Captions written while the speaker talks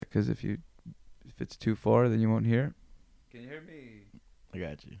because if it's too far, then you won't hear it. Can you hear me? I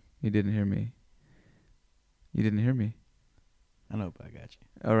got you. You didn't hear me. You didn't hear me. I know, but I got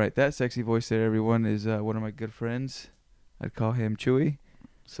you. All right, that sexy voice there, everyone, is one of my good friends. I'd call him Chuy.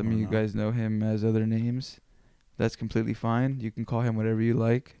 Some of you guys know him as other names. That's completely fine. You can call him whatever you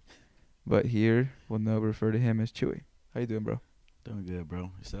like. But here, we'll now refer to him as Chuy. How you doing, bro? Doing good,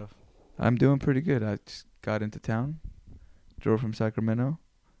 bro. Yourself? I'm doing pretty good. I just got into town, drove from Sacramento,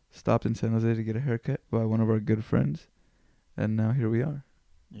 stopped in San Jose to get a haircut by one of our good friends, and now here we are.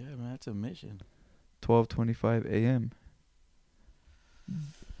 Yeah, man, that's a mission. 12:25 a.m.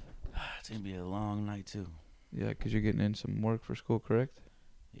 It's going to be a long night, too. Yeah, because you're getting in some work for school, correct?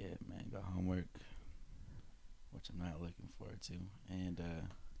 Yeah, man, got homework, which I'm not looking forward to. And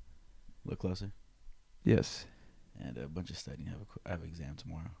look closer. Yes. And a bunch of studying. I have an exam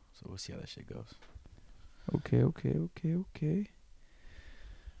tomorrow, so we'll see how that shit goes. Okay.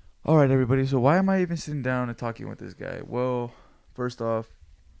 All right, everybody. So why am I even sitting down and talking with this guy? Well, first off,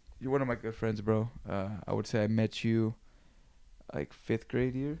 you're one of my good friends, bro. I would say I met you like 5th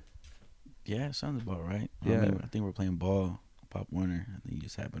grade year. Yeah, sounds about right. Yeah. I think we're playing ball, Pop Warner. I think you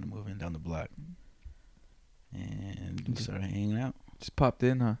just happened to move in down the block. And we started hanging out. Just popped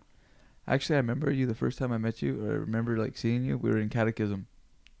in, huh? Actually, I remember you the first time I met you, or I remember like seeing you. We were in catechism.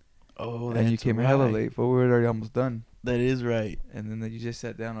 Oh, that's and you came hella late, but we were already almost done. That is right. And then you just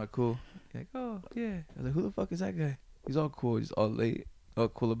sat down all cool. You're like, oh, yeah. I was like, who the fuck is that guy? He's all cool. He's all late. All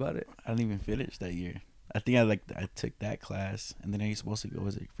cool about it. I didn't even finish that year. I think I took that class, and then I was supposed to go,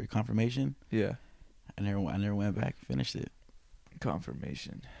 was it for confirmation? Yeah. I never went back and finished it.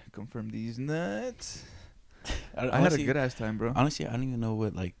 Confirmation. Confirm these nuts. I Honestly, had a good ass time, bro. Honestly, I don't even know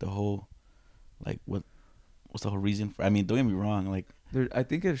what like the whole, like what's the whole reason for. I mean, don't get me wrong. Like, I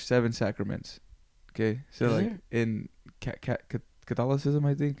think there's 7 sacraments. Okay, so is like there? in Catholicism,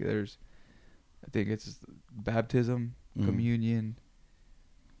 I think it's baptism, communion,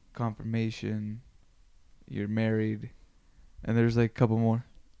 confirmation. You're married, and there's like a couple more.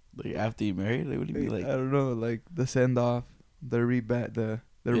 Like after you married, like, what do you mean? Like, I don't know, like the send off, the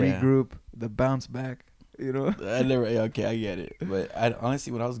regroup, the bounce back. You know. I never. Okay, I get it. But I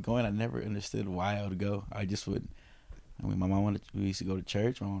honestly, when I was going, I never understood why I would go. I just would. I mean, we used to go to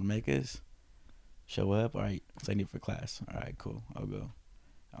church. My mom would make us show up. All right, study for class. All right, cool. I'll go.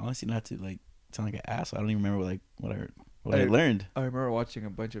 Honestly, not to like sound like an asshole. I don't even remember what I learned. I remember watching a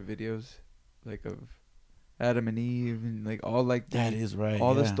bunch of videos, like of Adam and Eve, and like all like that is right.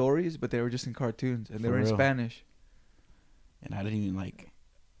 All the stories, but they were just in cartoons and they were in Spanish. And I didn't even like.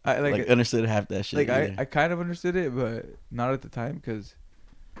 I understood half that shit. Like I kind of understood it, but not at the time because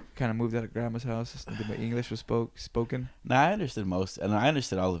kind of moved out of grandma's house. My English was spoken. Nah, I understood most, and I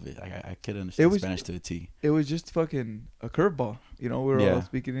understood all of it. I could understand Spanish to a T. It was just fucking a curveball. You know, we were all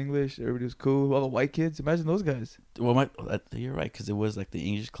speaking English. Everybody was cool. All the white kids. Imagine those guys. Well, you're right, because it was like the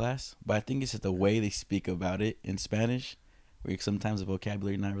English class, but I think it's just the way they speak about it in Spanish, where sometimes the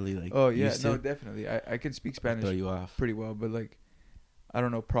vocabulary not really like. Oh yeah, no, definitely. I can speak Spanish. Throw you off pretty well, but like, I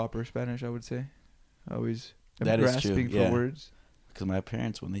don't know proper Spanish. I would say, I always that grasping is true. for words. Because my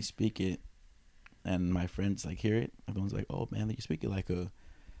parents, when they speak it, and my friends like hear it, everyone's like, "Oh man, they speak it like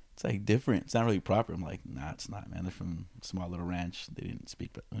it's like different. It's not really proper." I'm like, "Nah, it's not, man. They're from a small little ranch. They didn't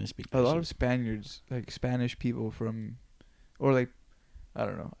speak. A lot of Spaniards, like Spanish people from, or like, I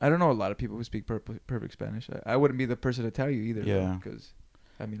don't know. I don't know a lot of people who speak perfect Spanish. I wouldn't be the person to tell you either. Yeah. Because,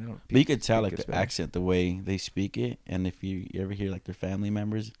 I mean, I don't. But you could tell like the Spanish. accent, the way they speak it, and if you ever hear like their family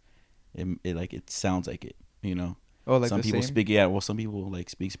members, it sounds like it. You know. Oh, like some the people same? speak. Yeah. Well, some people like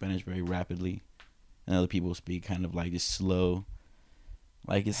speak Spanish very rapidly, and other people speak kind of like just slow.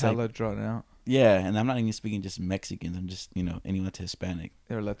 Like it's hella like drawn out. Yeah, and I'm not even speaking just Mexicans. I'm just anyone that's Hispanic.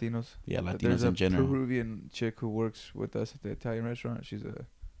 They're Latinos. Yeah, Latinos There's in general. There's a Peruvian chick who works with us at the Italian restaurant. She's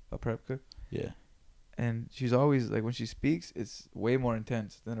a prep cook. Yeah. And she's always like, when she speaks, it's way more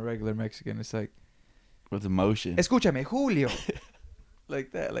intense than a regular Mexican. It's like with emotion. Escúchame, Julio.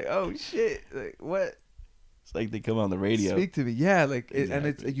 Like that. Like, oh shit. Like what? It's like they come on the radio. Speak to me. Yeah, like Exactly. and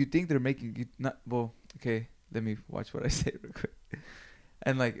it's you think they're making you not well. Okay, let me watch what I say real quick.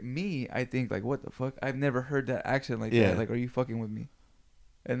 And like me, I think like, what the fuck? I've never heard that accent like that. Like, are you fucking with me?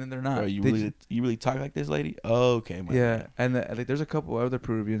 And then they're not. Bro, you really talk like this lady? Oh, okay. Yeah, and like there's a couple other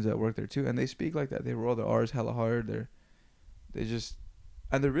Peruvians that work there too, and they speak like that. They roll their R's hella hard. They just,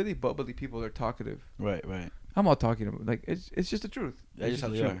 and they're really bubbly people. They're talkative. Right. I'm all talking about like it's just the truth. That's just how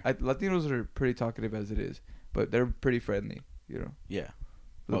they are. Latinos are pretty talkative as it is, but they're pretty friendly. You know. Yeah.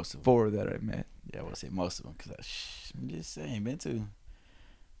 Most of them. 4 that I met. Yeah, I want to say most of them because I'm just saying, been to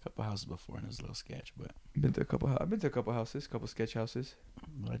couple houses before, and it was a little sketch, but Been to a couple. I've been to a couple houses, couple sketch houses.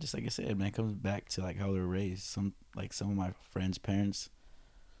 I just like I said, man, it comes back to like how they're raised. Some of my friends' parents,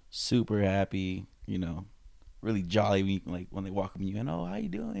 super happy, really jolly when they walk up to you and how you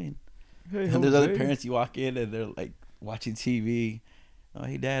doing? Hey, And there's other parents you walk in and they're like watching TV. Oh,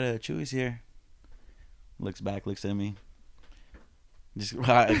 hey, Dad, Chuy's here. Looks back, looks at me. Just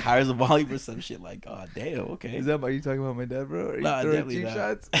hires a volley for some shit. Like, oh damn, okay. Is that why you talking about my dad, bro? Are you Nah, throwing definitely cheap not.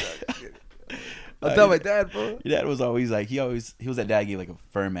 shots? I'll tell my dad, bro. Your dad was always like he was that dad gave like a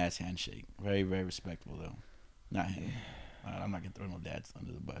firm ass handshake. Very, very respectful though. Not him. I'm not gonna throw no dads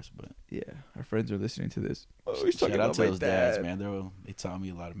under the bus, but Yeah, our friends are listening to this. Oh, he's talking shout out about to my those dad. dads, man. They taught me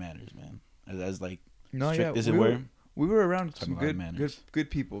a lot of manners, man. As like No, strict yeah, as it were. We were around Talking some about manners. good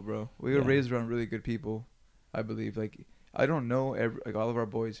people, bro. We were Yeah. raised around really good people, I believe. Like, I don't know all of our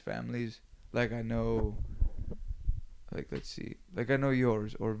boys' families. Like, I know, like, let's see, like I know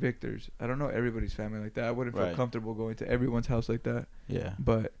yours or Victor's. I don't know everybody's family like that. I wouldn't feel Right. comfortable going to everyone's house like that. Yeah.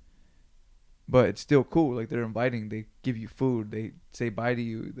 But it's still cool. Like, they're inviting. They give you food. They say bye to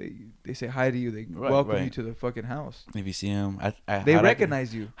you. They say hi to you. They welcome you right. to the fucking house. If you see him, They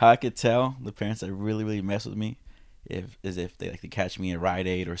recognize you. How I could tell the parents that really, really mess with me, if they like to catch me at Rite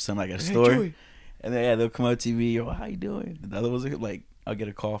Aid or something like at a Hey, store, Chuy. and then they'll come up to me, oh, how you doing? And the other ones are like, I'll get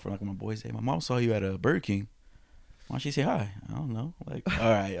a call from like my boys, hey, my mom saw you at a Burger King. Why don't she say hi? I don't know. Like, all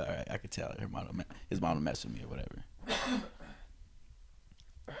right, I could tell his mom will mess with me or whatever.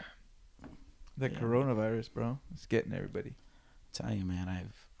 The Yeah. coronavirus, bro. It's getting everybody. Tell you, man,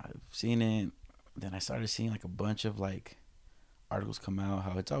 I've seen it. Then I started seeing like a bunch of like articles come out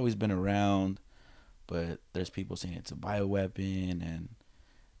how it's always been around, but there's people saying it's a bioweapon and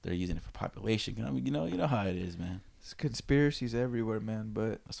they're using it for population. I mean, you know how it is, man. It's conspiracies everywhere, man.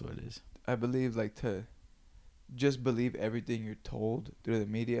 But That's what it is. I believe, like, to just believe everything you're told through the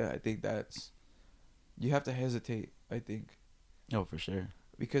media, I think you have to hesitate, I think. Oh, for sure.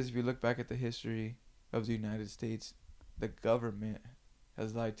 Because if you look back at the history of the United States, the government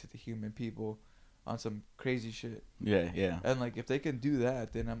has lied to the human people on some crazy shit. Yeah. And, like, if they can do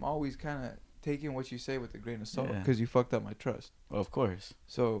that, then I'm always kind of taking what you say with a grain of salt Yeah. because you fucked up my trust. Well, of course.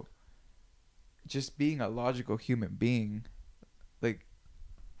 So, just being a logical human being, like,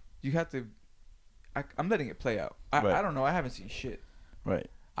 you have to... I'm letting it play out. Right. I don't know. I haven't seen shit. Right.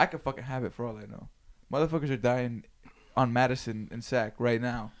 I could fucking have it for all I know. Motherfuckers are dying on Madison and Sac right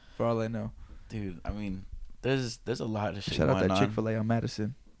now, for all I know. Dude, I mean, there's a lot of shit Shout out going that on. Chick-fil-A on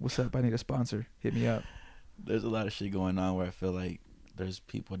Madison. What's up? I need a sponsor. Hit me up. There's a lot of shit going on where I feel like there's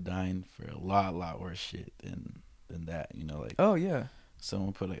people dying for a lot worse shit than that. Like Oh, yeah.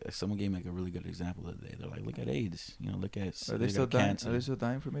 someone gave me like a really good example the other day. They're like, look at AIDS. Look at Are they still dying? Are they still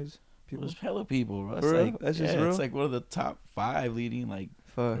dying from AIDS? People? There's hella people, bro. For real? That's just real? It's like one of the top 5 leading like.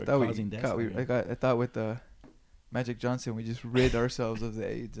 Fuck. Or I thought causing deaths out here. I thought with Magic Johnson, we just rid ourselves of the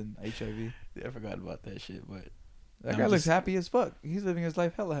AIDS and HIV. Yeah, I forgot about that shit, but That I'm guy looks just- happy as fuck. He's living his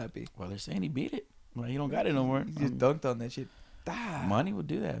life hella happy. well, they're saying he beat it. Well, he don't got it no more. He just dunked on that shit. Money would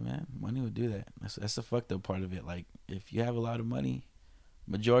do that, man. Money would do that. That's the fucked up part of it. Like, if you have a lot of money,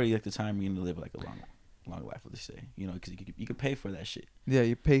 majority of the time you're gonna live like a long life. What they say, because you could pay for that shit. Yeah,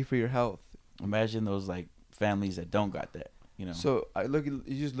 you pay for your health. Imagine those like families that don't got that. So you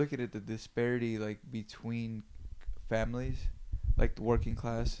just look at it, the disparity like between families, like the working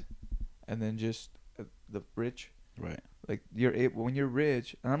class, and then just the rich. Right. Like when you're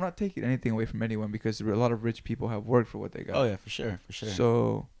rich, and I'm not taking anything away from anyone because a lot of rich people have worked for what they got. Oh yeah, for sure.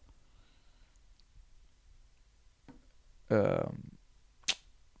 So,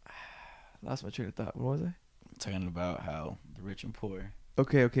 lost my train of thought. What was I? Talking about how the rich and poor.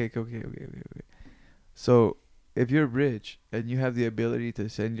 Okay. So, if you're rich and you have the ability to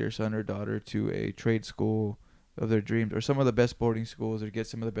send your son or daughter to a trade school of their dreams, or some of the best boarding schools, or get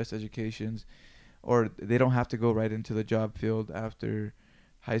some of the best educations, or they don't have to go right into the job field after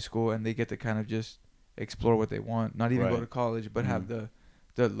high school, and they get to kind of just explore what they want, not even go Right. to college, but have the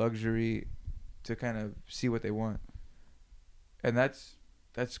luxury to kind of see what they want. And that's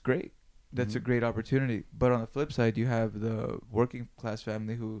great. That's a great opportunity. But on the flip side, you have the working class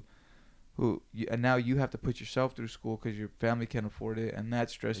family and now you have to put yourself through school because your family can't afford it, and that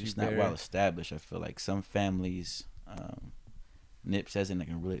stress you It's bear. not well established. I feel like some families, Nip says in like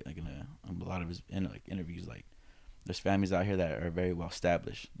in a lot of his interviews, like there's families out here that are very well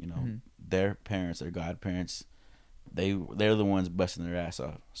established. Their parents, their godparents, they're the ones busting their ass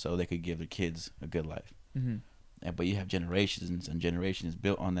off so they could give their kids a good life. But you have generations and generations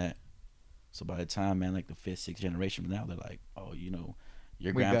built on that. So by the time, man, like the 5th, 6th generation from now, they're like, oh,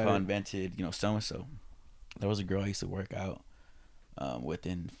 your We got grandpa it. invented, so and so. There was a girl I used to work out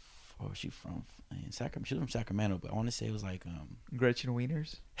within. Where was she from? In Sacramento. She was from Sacramento, but I want to say it was like Gretchen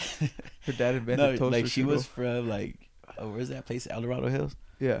Wieners. Her dad invented no, toaster like she strudel. was from like where's that place? El Dorado Hills.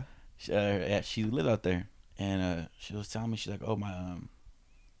 Yeah. She lived out there, and she was telling me she's like, oh my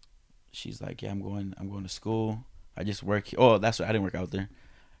she's like, yeah, I'm going to school. I just work. Oh, that's what I didn't work out there.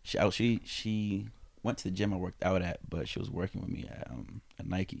 She went to the gym I worked out at, but she was working with me at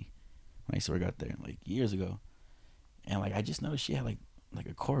Nike when I used to work out there like years ago. And like I just noticed she had like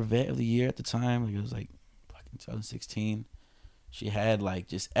a Corvette of the year at the time. Like it was like fucking 2016. She had like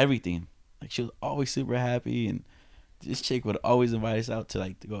just everything. Like she was always super happy, and this chick would always invite us out to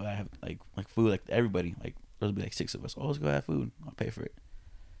like to go have like food, like everybody. Like there would be like 6 of us. Oh, let's go have food. I'll pay for it.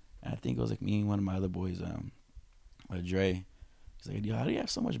 And I think it was like me and one of my other boys, Dre. He's like, yo, how do you have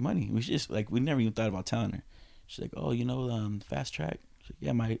so much money? We just like we never even thought about telling her. She's like, oh, you know, fast track. She's like,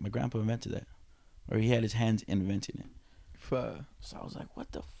 yeah, my grandpa invented that, or he had his hands inventing it. So I was like,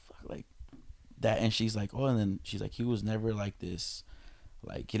 what the fuck, like that? And she's like, oh, and then she's like, he was never like this,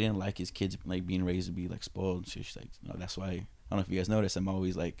 like he didn't like his kids like being raised to be like spoiled. So she's like, no, that's why. I don't know if you guys notice, I'm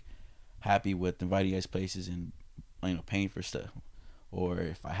always like happy with inviting you guys places and paying for stuff. Or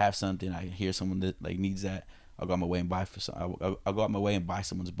if I have something, I hear someone that like needs that, I'll go out my way and buy for some. I'll go out my way and buy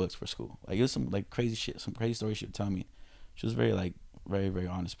someone's books for school. Like it was some like crazy shit, some crazy stories she would tell me. She was very like very very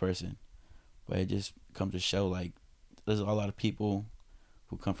honest person, but it just comes to show like there's a lot of people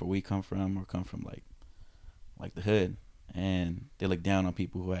who come from where we come from or come from like the hood, and they look down on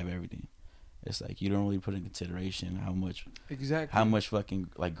people who have everything. It's like you don't really put in consideration how much fucking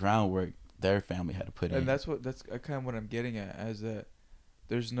like groundwork their family had to put in. And that's kind of what I'm getting at, as that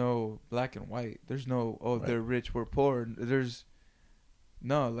there's no black and white. There's no right. They're rich, we're poor. There's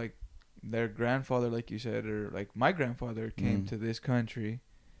no like their grandfather, like you said, or like my grandfather came to this country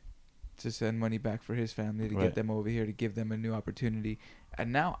to send money back for his family to get them over here, to give them a new opportunity.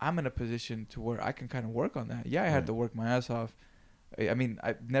 And now I'm in a position to where I can kind of work on that. Yeah, I had to work my ass off. I mean,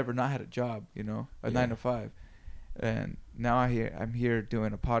 I've never not had a job, a 9 to 5. And now I'm here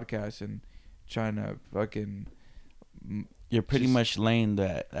doing a podcast and trying to fucking... You're pretty much laying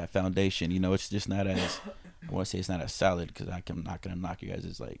that foundation. It's just not as... I want to say it's not as solid, because I'm not going to knock you guys.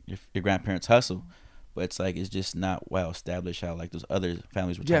 It's like your grandparents hustle. But it's like, it's just not well established how like those other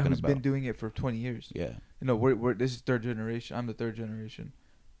families were talking about. Yeah, who's been doing it for 20 years. Yeah. We're this is third generation. I'm the third generation,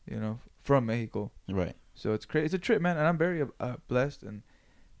 from Mexico. Right. So it's crazy. It's a trip, man. And I'm very blessed. And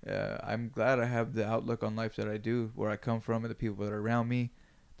I'm glad I have the outlook on life that I do, where I come from and the people that are around me,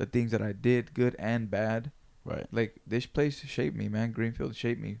 the things that I did, good and bad. Right. Like, this place shaped me, man. Greenfield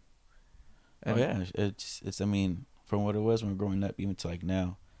shaped me. And it's I mean, from what it was when we were growing up even to like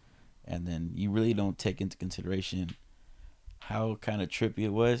now. And then you really don't take into consideration how kind of trippy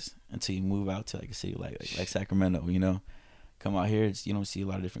it was until you move out to like a city like Sacramento. Come out here, you don't see a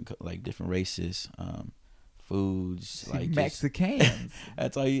lot of different races, foods, like Mexicans.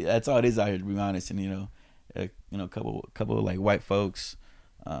 That's all it is out here, to be honest. And a couple of like white folks,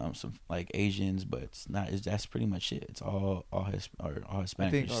 some like Asians, but it's not. That's pretty much it. It's all Hispanic.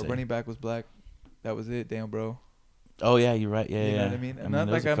 I think our running back was black. That was it. Damn, bro. Oh yeah, you're right. Yeah, you know what I mean? And I'm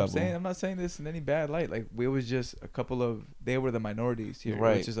not saying this in any bad light. Like, we was just a couple of, they were the minorities here.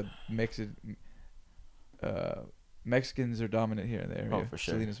 Right. It's just a Mexicans are dominant here in the area. Oh, for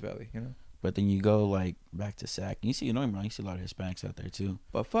sure. Salinas Valley, But then you go like back to Sac, and you see a lot of Hispanics out there too.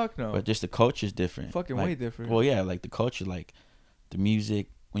 But fuck no. But just the culture's different. Fucking like, way different. Well, yeah, like the culture, like the music.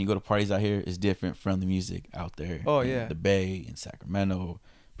 When you go to parties out here, is different from the music out there. Oh yeah. The Bay in Sacramento,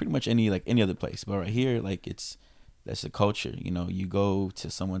 pretty much any other place. But right here, like that's the culture. You go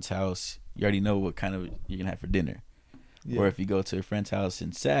to someone's house, you already know what kind of you're gonna have for dinner. Yeah. Or if you go to a friend's house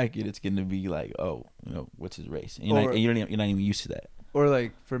in Sac, it's gonna be like, oh, what's his race? And you're not even used to that. Or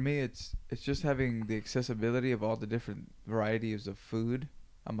like, for me, it's just having the accessibility of all the different varieties of food.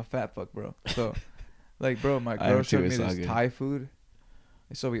 I'm a fat fuck, bro. So, like, bro, my girl showed me this Thai food,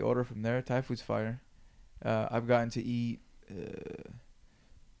 so we order from there. Thai food's fire. I've gotten to eat,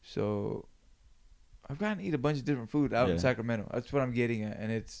 I've gotten to eat a bunch of different food out in Sacramento. That's what I'm getting at,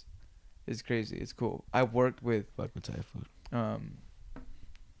 and it's crazy. It's cool. I've worked with Thai food.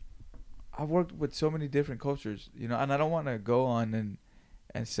 I've worked with so many different cultures, and I don't want to go on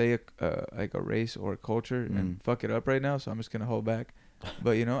and say like a race or a culture and fuck it up right now, so I'm just gonna hold back.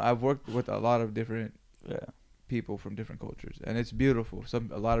 But I've worked with a lot of different people from different cultures, and it's beautiful.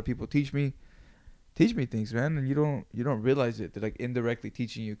 A lot of people teach me things, man, and you don't realize it. They're like indirectly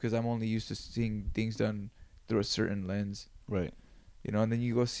teaching you, because I'm only used to seeing things done through a certain lens, right? And then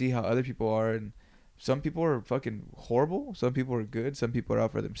you go see how other people are, and some people are fucking horrible, some people are good, some people are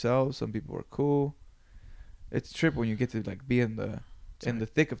out for themselves, some people are cool. it's trip when you get to like be in the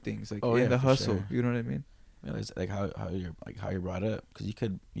thick of things, like in the for hustle. sure. You know what I mean? Yeah, it's like how you're brought up, because you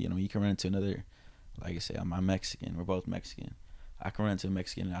could, you know, you can run into another, like I say, I'm Mexican. We're both Mexican. I can run into a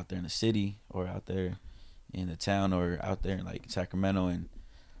Mexican out there in the city or out there in the town or out there in like Sacramento, and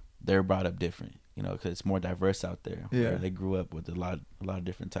they're brought up different, you know, because it's more diverse out there. Yeah. Where they grew up with a lot of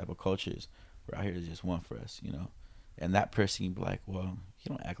different type of cultures. Where out here is just one for us, you know. And that person, you be like, well, you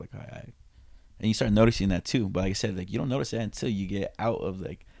don't act like I act, and you start noticing that too. But like I said, like you don't notice that until you get out of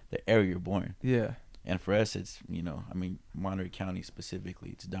like the area you're born. Yeah. And for us, it's, you know, I mean, Monterey County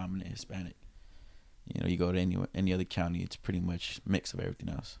specifically, it's dominant Hispanic. You know, you go to any other county, it's pretty much mix of everything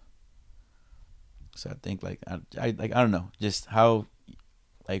else. So I think like I don't know, just how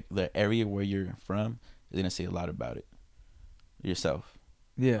like the area where you're from is gonna say a lot about it. Yourself.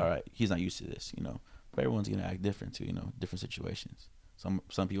 Yeah. All right, he's not used to this, you know. But everyone's gonna act different too, you know, different situations. Some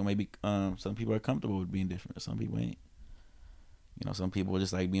people maybe some people are comfortable with being different. Some people ain't. You know, some people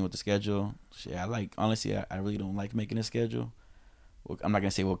just like being with the schedule. Shit, honestly, I really don't like making a schedule. Well, I'm not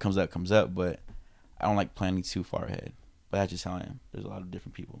gonna say what comes up, but I don't like planning too far ahead. But that's just how I am. There's a lot of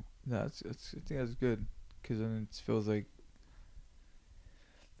different people. No, I think that's good, because then it feels like,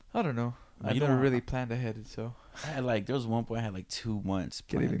 I don't know. I never really planned ahead, so. I had like, there was one point I had like 2 months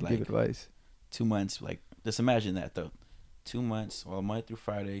Can't planned. even Like give advice. 2 months, like just imagine that though. 2 months, well, Monday through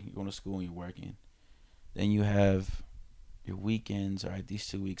Friday, you're going to school and you're working. Then you have your weekends. All right, these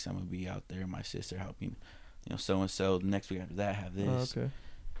 2 weeks I'm gonna be out there. My sister helping, you know, so and so. The next week after that, I have this. Oh, okay.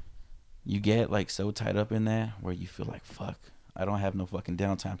 You get like so tied up in that where you feel like, fuck, I don't have no fucking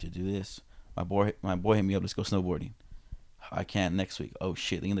downtime to do this. My boy hit me up, let's go snowboarding. I can't next week. Oh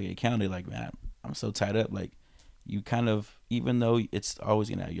shit! Then you look at your calendar, like, man, I'm so tied up. Like, you kind of, even though you're always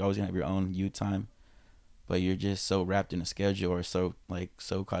gonna have your own you time, but you're just so wrapped in a schedule or so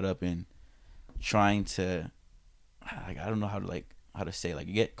caught up in trying to, like, I don't know how to say, like,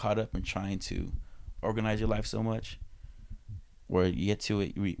 you get caught up in trying to organize your life so much, where you get to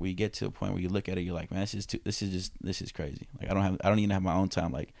it, where you get to a point where you look at it, you're like, man, this is crazy. Like, I don't even have my own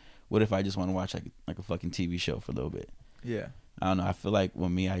time. Like, what if I just want to watch like a fucking TV show for a little bit? Yeah. I don't know. I feel like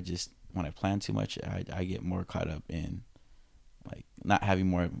when I plan too much, I get more caught up in like not having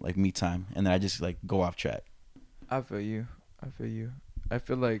more like me time, and then I just like go off track. I feel you. I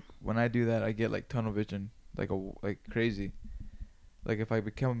feel like when I do that, I get like tunnel vision, like crazy. Like if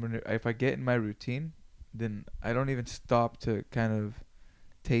I get in my routine, then I don't even stop to kind of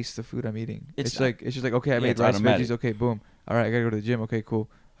taste the food I'm eating. It's just like, okay, I made rice, veggies, okay, boom. All right, I gotta go to the gym. Okay, cool.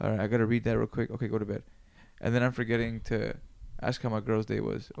 All right, I gotta read that real quick. Okay, go to bed. And then I'm forgetting to ask how my girl's day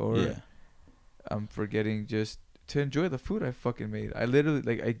was, or I'm forgetting just to enjoy the food I fucking made. I literally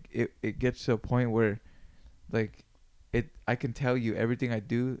like it gets to a point where like I can tell you everything I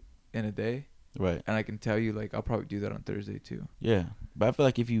do in a day. Right. And I can tell you like I'll probably do that on Thursday too. Yeah. But I feel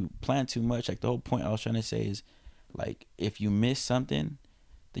like if you plan too much, like the whole point I was trying to say is like if you miss something,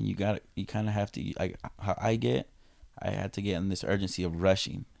 then you kind of have to, like how I had to get in this urgency of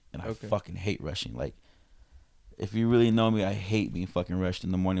rushing, and I fucking hate rushing. Like, if you really know me, I hate being fucking rushed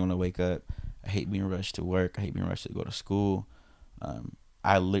in the morning when I wake up. I hate being rushed to work. I hate being rushed to go to school.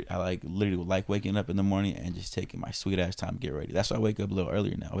 I literally like waking up in the morning and just taking my sweet ass time to get ready. That's why I wake up a little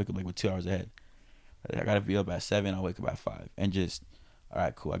earlier now. I wake up like with 2 hours ahead. I gotta be up at 7. I wake up at 5, and just, all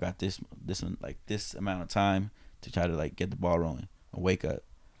right, cool. I got this amount of time to try to like get the ball rolling and wake up.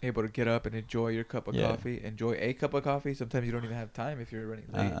 Able to get up and enjoy your cup of coffee. Enjoy a cup of coffee. Sometimes you don't even have time if you're running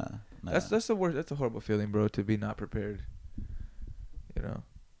late. Nah. That's the worst. That's a horrible feeling, bro. To be not prepared. You know.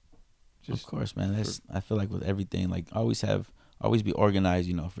 Of course, man. I feel like with everything, like always be organized.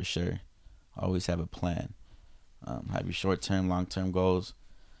 You know, for sure. Always have a plan. Have your short term, long term goals.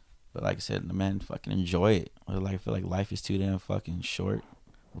 But like I said, man, fucking enjoy it. Like I feel like life is too damn fucking short,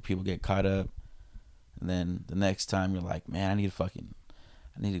 where people get caught up, and then the next time you're like, man, I need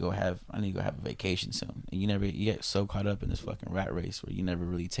to go have a vacation soon. And you get so caught up in this fucking rat race where you never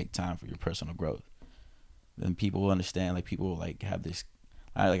really take time for your personal growth. Then people will understand, like people will like have this,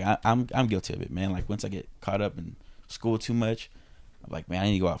 I'm guilty of it, man. Like once I get caught up in school too much, I'm like, man, I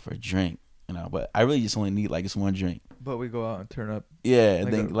need to go out for a drink, you know. But I really just only need like this one drink. But we go out and turn up. Yeah,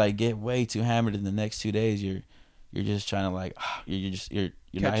 and then like get way too hammered in the next 2 days. You're just trying to like you're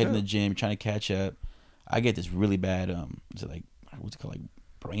not hitting the gym, you're trying to catch up. I get this really bad is it like what's it called, like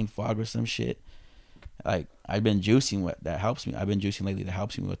brain fog or some shit. Like I've been juicing, that helps me. I've been juicing lately, that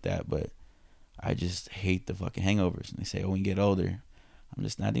helps me with that, but I just hate the fucking hangovers. And they say, oh, when you get older, I'm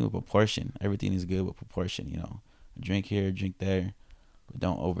just not with proportion. Everything is good with proportion, you know. Drink here, drink there, but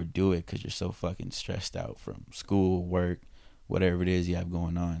don't overdo it because you're so fucking stressed out from school, work, whatever it is you have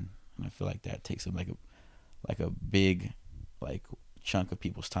going on. And I feel like that takes like a big like chunk of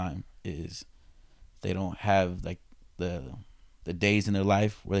people's time is they don't have like the days in their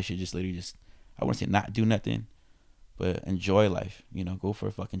life where they should just literally just, I wouldn't say not do nothing, but enjoy life. You know, go for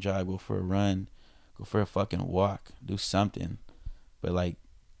a fucking jog, go for a run, go for a fucking walk, do something. But like,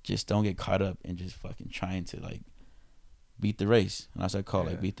 just don't get caught up in just fucking trying to like beat the race. And that's what I call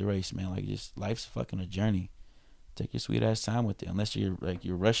it, like beat the race, man. Like just life's fucking a journey. Take your sweet ass time with it. Unless you're like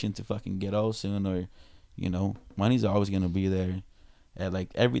you're rushing to fucking get old soon, or you know, money's always gonna be there. And like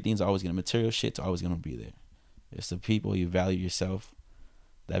everything's always gonna, material shit's always gonna be there. It's the people you value yourself,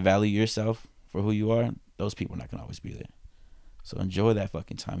 that value yourself for who you are. Those people are not gonna always be there. So enjoy that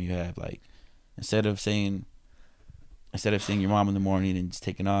fucking time you have. Like instead of seeing your mom in the morning and just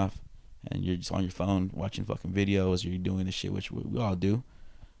taking off, and you're just on your phone watching fucking videos, or you're doing this shit, which we all do.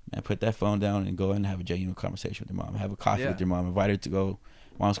 Man, put that phone down and go and have a genuine conversation with your mom. Have a coffee with your mom. Invite her to go.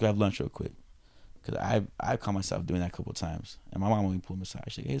 Mom, let's go have lunch real quick. Cause I caught myself doing that a couple of times, and my mom would pull me aside.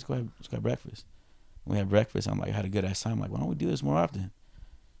 She's like, "Hey, let's go have breakfast." When we had breakfast, I'm like, I had a good ass time. I'm like, why don't we do this more often?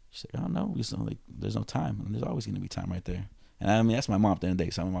 She's like, I don't know. We just don't, like, there's no time, and there's always gonna be time right there. And I mean, that's my mom at the end of the day,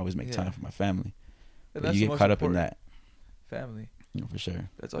 so I'm always make time for my family. But you get caught up in that. Family. Yeah, for sure.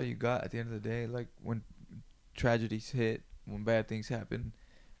 That's all you got at the end of the day. Like when tragedies hit, when bad things happen,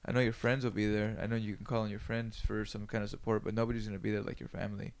 I know your friends will be there. I know you can call on your friends for some kind of support, but nobody's gonna be there like your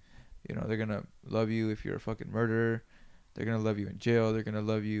family. You know, they're gonna love you if you're a fucking murderer. They're gonna love you in jail. They're gonna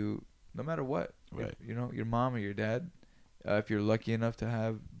love you no matter what. Right. You know, your mom or your dad. If you're lucky enough to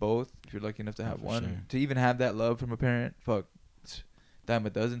have both, if you're lucky enough to have one, sure. to even have that love from a parent, fuck, it's dime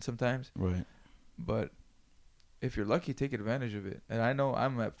a dozen sometimes. Right. But if you're lucky, take advantage of it. And I know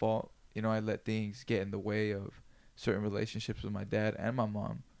I'm at fault. You know, I let things get in the way of certain relationships with my dad and my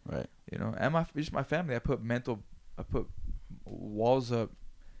mom. Right. You know, and just my family. I put walls up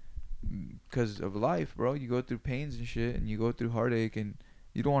because of life, bro. You go through pains and shit, and you go through heartache, and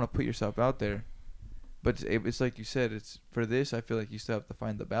you don't want to put yourself out there. But it's like you said, it's for this, I feel like you still have to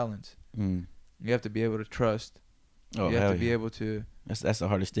find the balance. You have to be able to trust. Oh, you have to be able to. That's the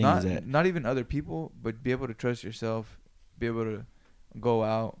hardest thing. Not, is that not even other people, but be able to trust yourself. Be able to go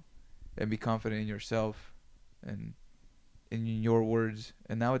out and be confident in yourself and in your words.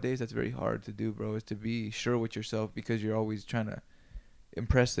 And nowadays, that's very hard to do, bro. Is to be sure with yourself because you're always trying to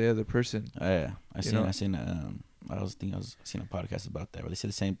impress the other person. Oh, yeah, I seen a podcast about that where they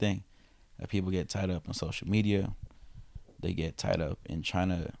said the same thing. That people get tied up on social media. They get tied up in trying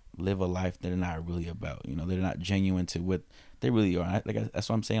to live a life they're not really about. You know, they're not genuine to what they really are. That's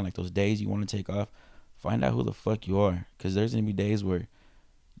what I'm saying. Like those days you want to take off, find out who the fuck you are. Because there's gonna be days where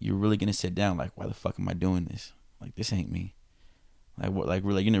you're really gonna sit down like, why the fuck am I doing this? Like this ain't me. Like what? Like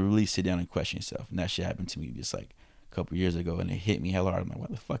really, you're gonna really sit down and question yourself. And that shit happened to me just like a couple years ago, and it hit me hella hard. I'm like, why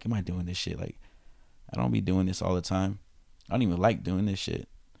the fuck am I doing this shit? Like, I don't be doing this all the time. I don't even like doing this shit.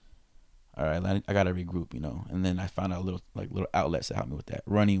 All right, I gotta regroup, you know. And then I found out little outlets that helped me with that.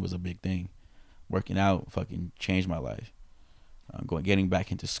 Running was a big thing. Working out fucking changed my life. Getting back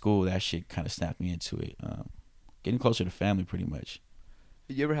into school, that shit kind of snapped me into it. Getting closer to family, pretty much.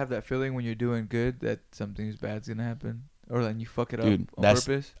 You ever have that feeling when you're doing good that something bad's gonna happen, or then you fuck it up on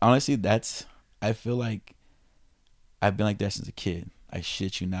purpose? Honestly, I feel like I've been like that since a kid. I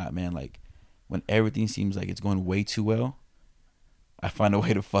shit you not, man. Like when everything seems like it's going way too well, I find a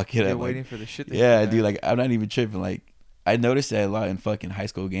way to fuck it up. You're waiting for the shit to yeah, dude. Like I'm not even tripping. Like I noticed that a lot in fucking high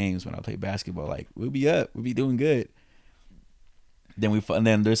school games when I play basketball. Like we'll be up, we'll be doing good. And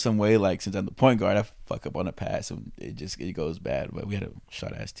then there's some way like since I'm the point guard, I fuck up on a pass and it goes bad. But we had a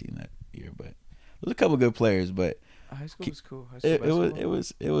shot ass team that year. But there's a couple good players. But high school was cool. It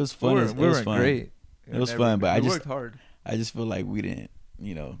was fun. It was fun. Great. It was fun, but we worked hard. I just feel like we didn't.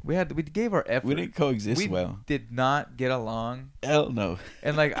 You know, we gave our effort. We didn't coexist well. We did not get along. Hell no.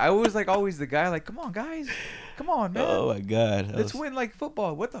 And like I was like always the guy like, come on guys, come on man. Oh my god. Let's win like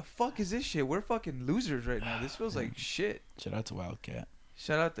football. What the fuck is this shit? We're fucking losers right now. This feels like shit. Shout out to Wildcat.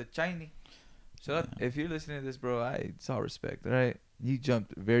 Shout out to Chinese. Shout out if you're listening to this, bro. I saw respect. All right, you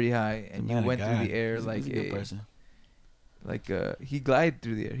jumped very high and you went through the air like a person. Like he glided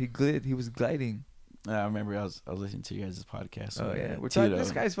through the air. He was gliding. I remember I was listening to you guys' podcast. Oh yeah, we're talking.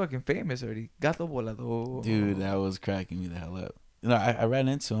 This guy's fucking famous already. Gato volador. Dude, that was cracking me the hell up. You know, I ran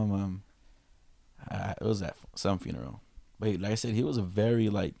into him. It was at some funeral, but like I said, he was a very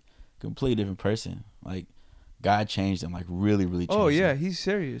like completely different person. Like God changed him, like really, really changed him. Oh yeah, he's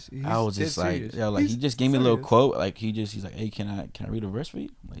serious. I was just like, serious. Yeah, like he just gave me a little quote. Like he's like, hey, can I read a verse for you?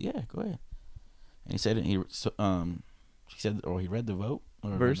 I'm like, yeah, go ahead. And he said it. He read the vote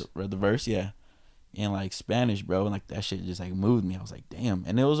or read the verse, yeah. In like Spanish, bro, and like that shit just like moved me. I was like, damn.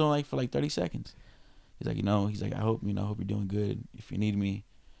 And it was only like for like 30 seconds. He's like, I hope you're doing good. If you need me,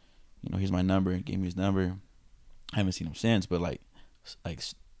 here's my number. And gave me his number. I haven't seen him since, but like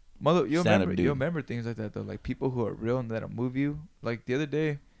Mother, you stand-up dude. remember things like that though, like people who are real and that'll move you. Like the other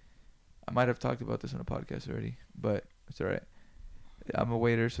day, I might have talked about this on a podcast already, but it's alright. I'm a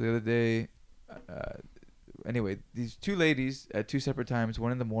waiter, so the other day, anyway, these two ladies at two separate times,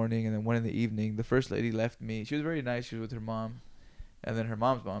 one in the morning and then one in the evening. The first lady left me. She was very nice. She was with her mom, and then her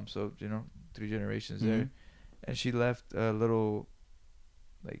mom's mom. So 3 generations there, and she left a little,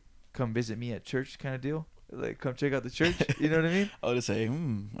 like, come visit me at church kind of deal. Like, come check out the church. You know what I mean? Oh, to say, all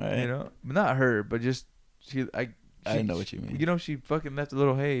right. Not her, but just I know what you mean. She fucking left a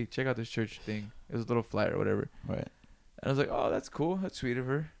little, hey, check out this church thing. It was a little flyer or whatever. Right. And I was like, oh, that's cool. That's sweet of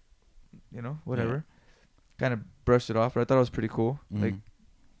her. Whatever. Yeah. Kind of brushed it off, but I thought it was pretty cool. Like,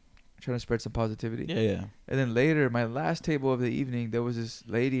 trying to spread some positivity. Yeah. And then later, my last table of the evening, there was this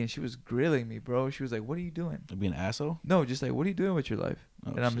lady, and she was grilling me, bro. She was like, what are you doing? Being an asshole? No, just like, what are you doing with your life?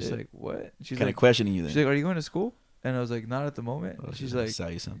 Oh, and I'm just like, what? She's kind like, of questioning you then. She's like, are you going to school? And I was like, not at the moment. Oh, she's like,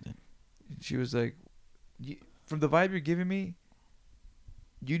 sell you something. She was like, from the vibe you're giving me,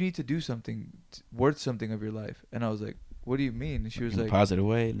 you need to do something worth something of your life. And I was like, what do you mean? And she was in like, a positive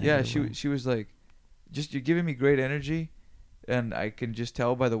way. Yeah, she was like, just, you're giving me great energy, and I can just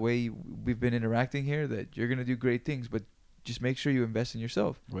tell by the way we've been interacting here that you're gonna do great things, but just make sure you invest in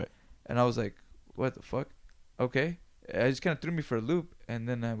yourself. Right. And I was like, what the fuck? Okay. I just kind of threw me for a loop, and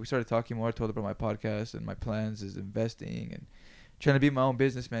then we started talking more. I told her about my podcast and my plans is investing and trying to be my own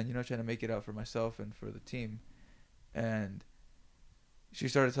businessman, trying to make it out for myself and for the team. And she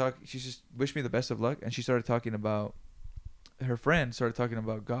started talking. She just wished me the best of luck, and she started talking about her friend. Started talking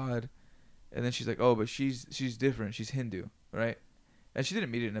about God, and then she's like, "Oh, but she's different. She's Hindu, right?" And she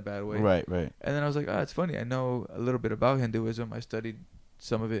didn't mean it in a bad way. Right. And then I was like, "Oh, it's funny. I know a little bit about Hinduism. I studied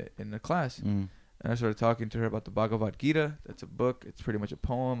some of it in the class." And I started talking to her about the Bhagavad Gita. That's a book. It's pretty much a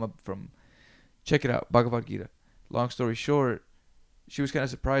poem check it out, Bhagavad Gita. Long story short, she was kind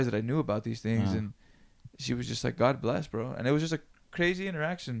of surprised that I knew about these things, and she was just like, God bless, bro. And it was just a crazy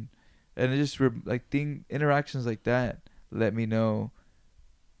interaction, and it just interactions like that let me know,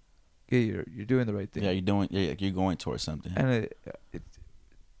 yeah, you're doing the right thing. Yeah, you're going towards something. And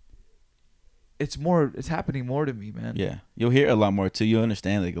it's happening more to me, man. Yeah, you'll hear a lot more too. You'll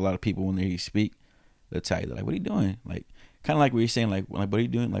understand, like, a lot of people when they hear you speak, they'll tell you, they're like, what are you doing? Like, kind of like what you're saying, like, what are you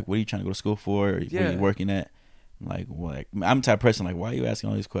doing? Like, what are you trying to go to school for? Or what are you working at? Like, I'm the type of person, like, why are you asking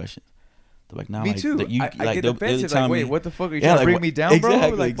all these questions? They're like, nah, me like, too. I get defensive. Like, wait, what the fuck are you trying to bring me down, bro?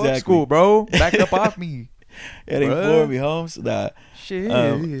 Like, fuck school, bro. Back up off me. Yeah, they floor me home. So that shit.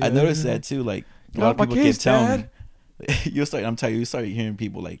 I noticed that too. Like, a lot of people keep telling me. You start hearing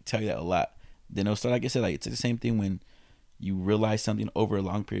people like tell you that a lot. Then it'll start, like I said, like, it's the same thing when you realize something over a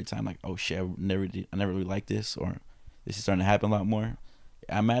long period of time. Like, oh shit, I never really liked this, or this is starting to happen a lot more.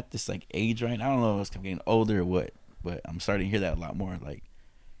 I'm at this like age right now. I don't know if I'm getting older or what, but I'm starting to hear that a lot more. Like,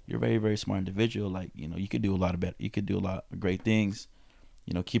 you're a very, very smart individual. Like, you could do a lot of better. You could do a lot of great things.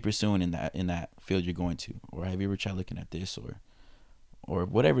 Keep pursuing in that field you're going to. Or have you ever tried looking at this or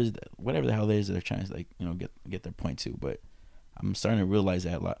whatever the hell it is that they're trying to, like, get their point to. But I'm starting to realize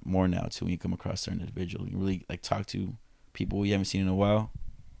that a lot more now too. When you come across certain individuals, you really like talk to people you haven't seen in a while.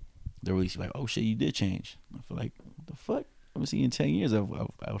 They're really like, oh shit, you did change. I feel like, what the fuck? I haven't seen you in 10 years. I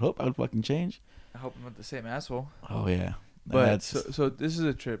would hope I would fucking change. I hope I'm not the same asshole. Oh yeah. But so this is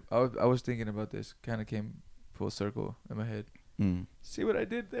a trip. I was thinking about this. Kind of came full circle in my head. See what I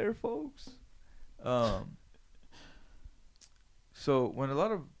did there, folks? So when a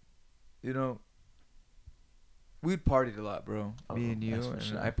lot of, we'd partied a lot, bro. Me and you, and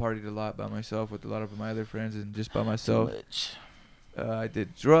sure. I partied a lot by myself with a lot of my other friends and just by myself. I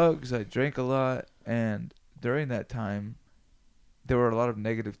did drugs. I drank a lot, and during that time, there were a lot of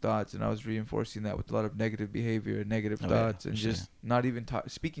negative thoughts, and I was reinforcing that with a lot of negative behavior and negative thoughts, and just not even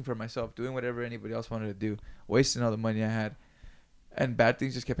speaking for myself, doing whatever anybody else wanted to do, wasting all the money I had. And bad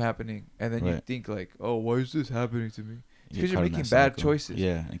things just kept happening. And then you think like, oh, why is this happening to me? Because you're making bad choices.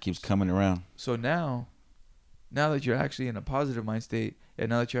 Yeah, and it keeps coming around. So now that you're actually in a positive mind state, and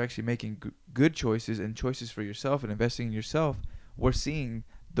now that you're actually making good choices and choices for yourself and investing in yourself, we're seeing,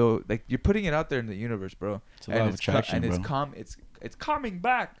 though, like, you're putting it out there in the universe, bro. It's a lot of attraction, bro. It's coming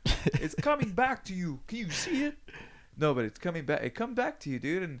back. It's coming back to you. Can you see it? No, but it's coming back. It comes back to you,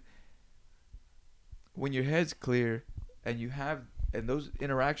 dude. And when your head's clear and and those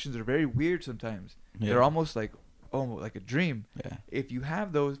interactions are very weird sometimes. Yeah. They're almost like a dream. Yeah. If you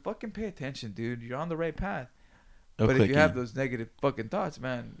have those, fucking pay attention, dude. You're on the right path. But if you have those negative fucking thoughts,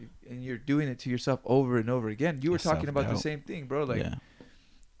 man, and you're doing it to yourself over and over again, you were talking about the same thing, bro. Like,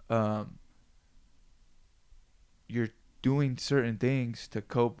 you're doing certain things to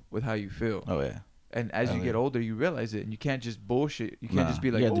cope with how you feel. Oh yeah. And as you get older, you realize it, and you can't just bullshit. You can't just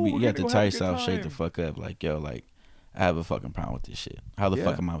be like, you have to tell yourself straight the fuck up, like, yo, like, I have a fucking problem with this shit. How the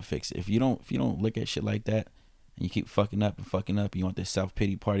fuck am I gonna fix it? If you don't look at shit like that, and you keep fucking up, you want this self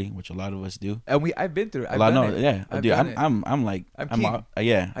pity party, which a lot of us do. And I've been through it. Dude,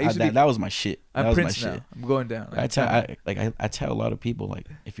 that was my shit. That was my shit. I'm going down. I tell a lot of people, like,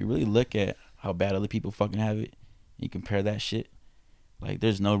 if you really look at how bad other people fucking have it, and you compare that shit, like,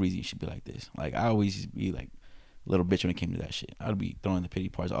 there's no reason you should be like this. Like, I always used to be like a little bitch when it came to that shit. I'd be throwing the pity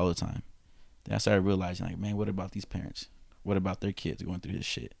parties all the time. Then I started realizing, like, man, what about these parents? What about their kids going through this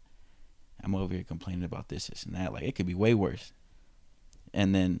shit? I'm over here complaining about this and that. Like, it could be way worse.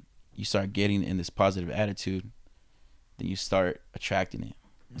 And then you start getting in this positive attitude. Then you start attracting it.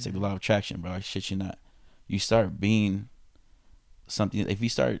 It's like the law of attraction, bro. I shit you not. You start being something. If you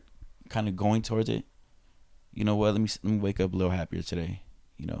start kind of going towards it, you know what? Let me wake up a little happier today.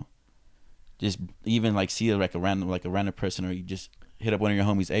 You know, just even like see like a random person, or you just hit up one of your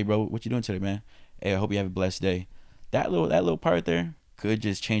homies. Hey, bro, what you doing today, man? Hey, I hope you have a blessed day. That little part there could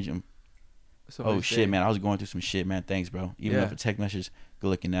just change them. Oh shit, man, I was going through some shit, man. Thanks, bro. Even if a text message, good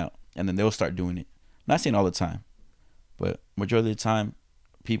looking out, and then they'll start doing it. I'm not saying all the time, but majority of the time,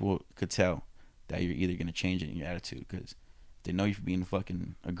 people could tell that you're either gonna change it in your attitude, because they know you for being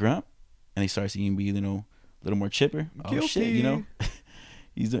fucking a grump, and they start seeing you be, you know, a little more chipper. Guilty. Oh shit, you know,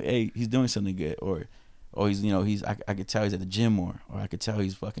 he's doing something good, or he's, you know, I could tell he's at the gym more, or I could tell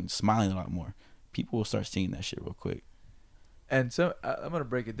he's fucking smiling a lot more. People will start seeing that shit real quick. And so I'm going to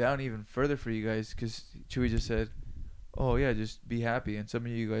break it down even further for you guys, because Chuy just said, oh, yeah, just be happy. And some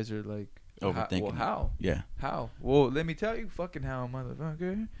of you guys are like, overthinking. Well, how? Yeah. How? Well, let me tell you fucking how,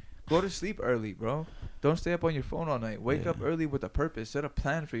 motherfucker. Go to sleep early, bro. Don't stay up on your phone all night. Wake up early with a purpose. Set a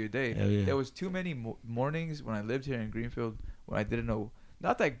plan for your day. Hell yeah. There was too many mornings when I lived here in Greenfield when I didn't know.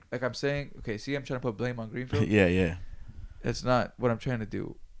 Not that, like I'm saying, okay, see, I'm trying to put blame on Greenfield. Yeah. That's not what I'm trying to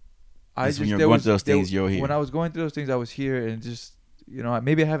do. When you're going through those things, you're here. When I was going through those things, I was here, and just, you know,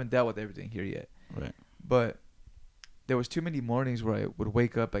 maybe I haven't dealt with everything here yet. Right. But there was too many mornings where I would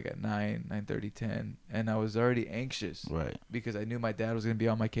wake up like at 9, 9:30, 10, and I was already anxious. Right. Because I knew my dad was going to be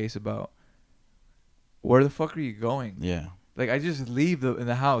on my case about, where the fuck are you going? Yeah. Like, I just leave in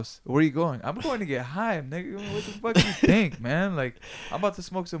the house. Where are you going? I'm going to get high, nigga. What the fuck do you think, man? Like, I'm about to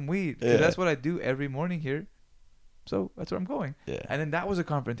smoke some weed. Because that's what I do every morning here. So that's where I'm going. Yeah. And then that was a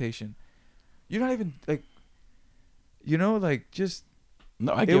confrontation. You're not even, like, you know, like, just.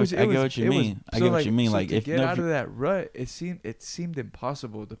 No, I get what you mean. I get what you mean. So like, to if get out of that rut, it seemed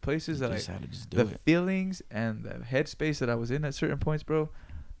impossible. The places that the feelings and the headspace that I was in at certain points, bro,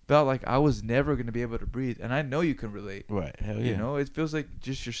 felt like I was never gonna be able to breathe. And I know you can relate. Right. Hell yeah. You know, it feels like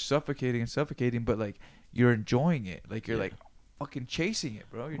just you're suffocating, but like you're enjoying it. Like you're like fucking chasing it,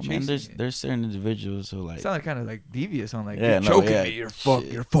 bro. You're chasing it. There's certain individuals who like sound kind of like devious on like you're choking me. You're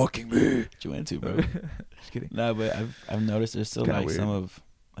fucking me. What you into, bro? Just kidding. No, but I've noticed there's still like weird. some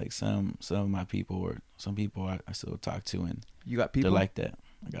of my people, or some people I still talk to, and you got people they're like that.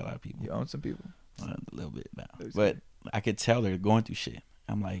 I got a lot of people. You own some people. A little bit now, but I could tell they're going through shit.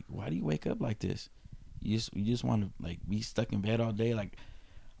 I'm like, why do you wake up like this? You just want to like be stuck in bed all day. Like,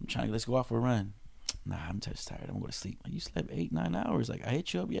 I'm trying to, let's go out for a run. Nah, I'm just tired. I'm gonna go to sleep. Like, you slept 8-9 hours. Like, I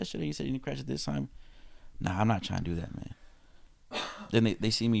hit you up yesterday. You said you didn't crash at this time. Nah, I'm not trying to do that, man. Then they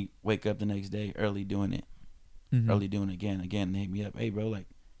see me wake up the next day early doing it. Early doing it again. They hit me up. Hey, bro, like,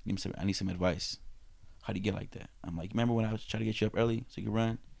 I need some advice. How do you get like that? I'm like, remember when I was trying to get you up early so you could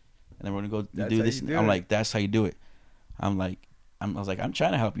run? And then we're gonna go do this. I'm like, that's how you do it. I was like, I'm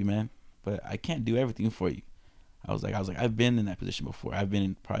trying to help you, man, but I can't do everything for you. I was like, I've been in that position before. I've been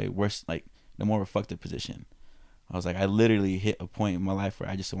in probably worse, like the more fucked up position. I was like, I literally hit a point in my life where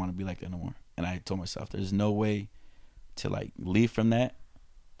I just don't want to be like that no more. And I told myself, there's no way to like leave from that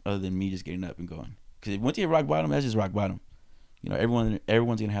other than me just getting up and going. Because once you hit rock bottom, that's just rock bottom. You know,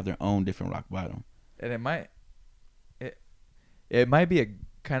 everyone's gonna have their own different rock bottom. And it might be a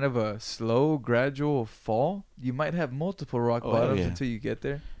kind of a slow, gradual fall. You might have multiple rock bottoms until you get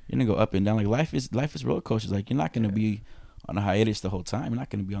there. You're gonna go up and down. Like life is roller coasters. Like, you're not gonna be on a hiatus the whole time. You're not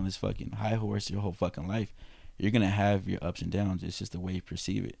gonna be on this fucking high horse your whole fucking life. You're gonna have your ups and downs. It's just the way you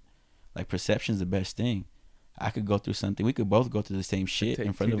perceive it. Like, perception's the best thing. I could go through something. We could both go through the same shit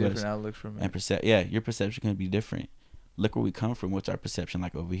in front of us. Different outlooks from it. And your perception can be different. Look where we come from. What's our perception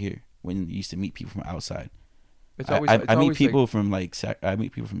like over here? When you used to meet people from outside. I meet people from like I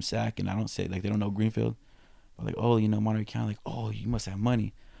meet people from SAC, and I don't say like they don't know Greenfield. But like, oh, you know, Monterey County. Like, oh, you must have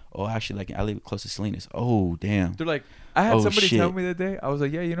money. Oh, actually, like I live close to Salinas. Oh, damn. They're like, I had somebody shit. tell me that day. I was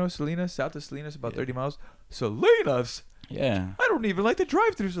like, yeah, you know, Salinas, south of Salinas, about 30 miles. Salinas. Yeah. I don't even like to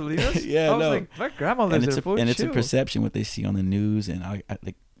drive through Salinas. Yeah, I was like, my grandma lives there. And it's a perception what they see on the news, and I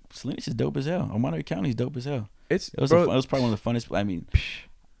like Salinas is dope as hell. Monterey County is dope as hell. It was probably one of the funnest. I mean,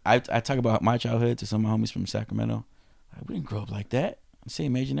 I talk about my childhood to some of my homies from Sacramento. We didn't grow up like that.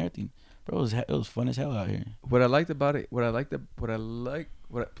 Same age and everything, bro. It was fun as hell out here. What I liked about it,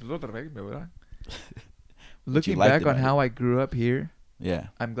 looking back on how I grew up here. Yeah,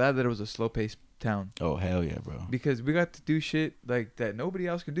 I'm glad that it was a slow-paced town. Oh hell yeah, bro! Because we got to do shit like that nobody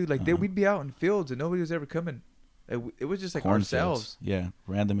else can do. Like we'd be out in fields and nobody was ever coming. It was just like ourselves. Yeah,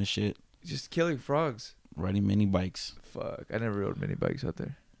 random as shit. Just killing frogs. Riding mini bikes. Fuck, I never rode mini bikes out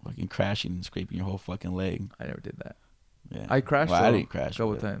there. Fucking crashing and scraping your whole fucking leg. I never did that. Yeah, I crashed. I didn't crash a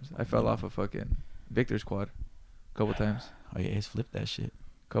couple times. I fell off a fucking Victor's quad. A couple times. Oh yeah, he's flipped that shit.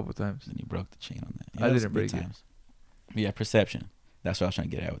 A couple times. And he broke the chain on that. Yeah, I didn't break it. But yeah, perception. That's what I was trying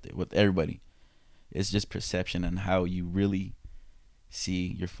to get at with it. With everybody, it's just perception and how you really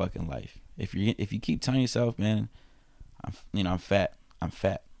see your fucking life. If you keep telling yourself, man, I'm fat.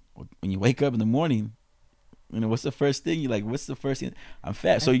 When you wake up in the morning, what's the first thing what's the first thing? I'm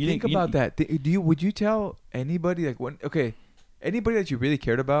fat. So you think about that. Would you tell anybody anybody that you really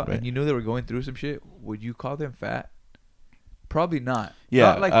cared about and you knew they were going through some shit, would you call them fat? Probably not.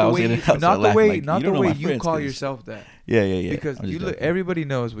 Yeah, not the way you call yourself that. Yeah. Because everybody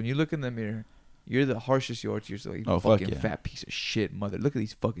knows when you look in the mirror, you're the harshest towards yourself. You fucking fat piece of shit, mother. Look at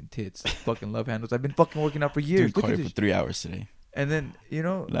these fucking tits, fucking love handles. I've been fucking working out for years. Dude, for 3 hours today. And then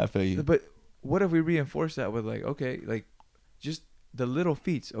I feel you. But what if we reinforce that with just the little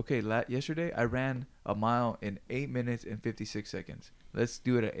feats? Okay, yesterday I ran a mile in 8 minutes and 56 seconds. Let's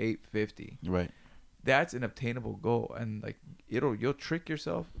do it at 8:50. Right. That's an obtainable goal, and you'll trick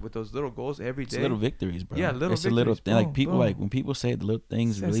yourself with those little goals every day. It's little victories, bro. Yeah, it's a little thing. Like people, when people say the little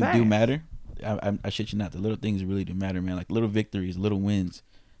things really do matter. I shit you not. The little things really do matter, man. Like little victories, little wins.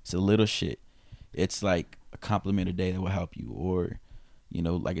 It's a little shit. It's like a compliment a day that will help you, or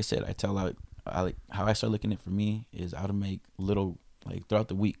like I said, how I start looking at it for me is how to make little throughout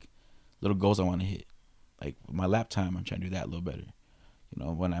the week, little goals I want to hit. Like my lap time, I'm trying to do that a little better.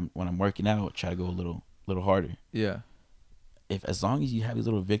 When I'm working out, try to go a little harder. Yeah. As long as you have these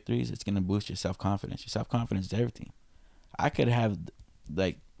little victories, it's gonna boost your self-confidence. Your self-confidence is everything. I could have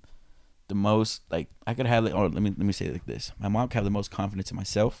the most I could have or let me say it like this. My mom could have the most confidence in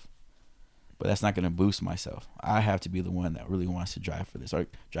myself, but that's not gonna boost myself. I have to be the one that really wants to drive for this or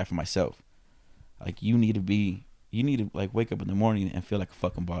drive for myself. You need to wake up in the morning and feel like a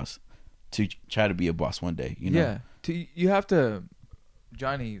fucking boss to try to be a boss one day. Yeah. You have to.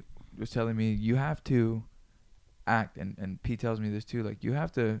 Johnny was telling me you have to act, and Pete tells me this too. You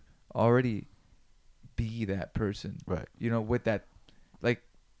have to already be that person, right? With that,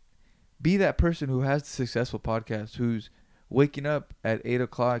 be that person who has the successful podcast, who's waking up at 8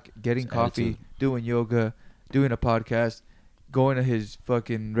 o'clock, getting coffee, doing yoga, doing a podcast, going to his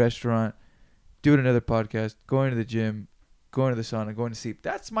fucking restaurant, doing another podcast, going to the gym, going to the sauna, going to sleep.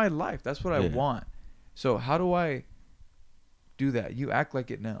 That's my life. That's what I want. So how do I do that? You act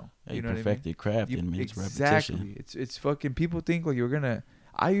like it now. You know what I mean? Perfected craft and means repetition. Exactly. It's fucking, people think you're gonna,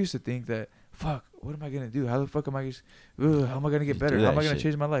 I used to think that, fuck, what am I gonna do? How the fuck am I how am I gonna get better? How am I gonna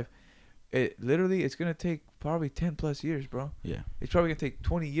change my life? It's gonna take probably 10 plus years, bro. Yeah. It's probably gonna take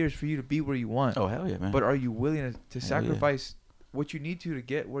 20 years for you to be where you want. Oh hell yeah, man. But are you willing to sacrifice what you need to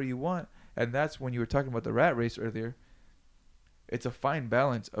get where you want? And that's when you were talking about the rat race earlier. It's a fine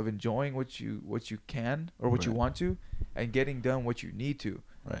balance of enjoying what you can or what you want to, and getting done what you need to.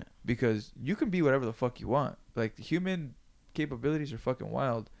 Right. Because you can be whatever the fuck you want. The human capabilities are fucking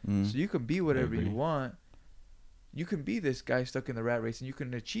wild. So you can be whatever you want. You can be this guy stuck in the rat race, and you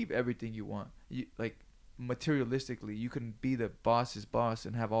can achieve everything you want. Materialistically, you can be the boss's boss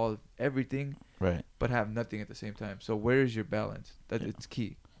and have everything, right? But have nothing at the same time. So where is your balance? It's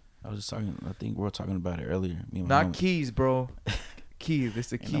key. I was just talking. I think we were talking about it earlier. Not keys, bro. Key. This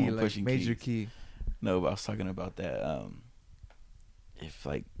the key, major keys. Key. No, but I was talking about that. If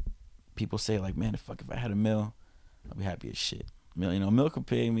people say man, if I had a mill, I'd be happy as shit. Mill could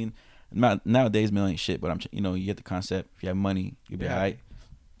pay. I mean, nowadays mill ain't shit, but you get the concept. If you have money, you'll be alright.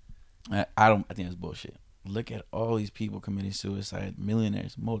 I think that's bullshit. Look at all these people committing suicide,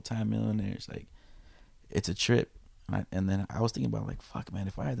 millionaires, multi-millionaires. It's a trip. And then I was thinking about fuck, man,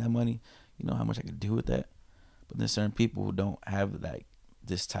 if I had that money, how much I could do with that. But there's certain people who don't have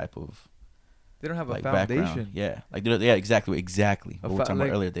this type of They don't have a like foundation. background. Yeah, like yeah, exactly. What we were talking about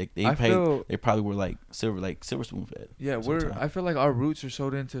earlier. They probably were like silver spoon fed. Yeah, I feel like our roots are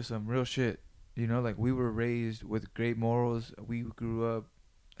sewed into some real shit. You know, like we were raised with great morals. We grew up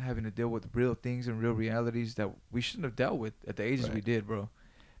having to deal with real things and real realities that we shouldn't have dealt with at the ages we did, bro.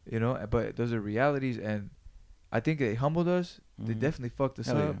 You know, but those are realities, and I think they humbled us. They definitely fucked us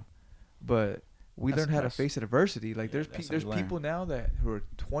up, but we learned how to face adversity. Like there's people now who are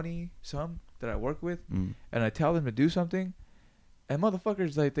 20 some that I work with, and I tell them to do something, and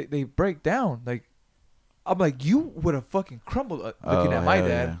motherfuckers like they break down. Like I'm like, you would have fucking crumbled looking at my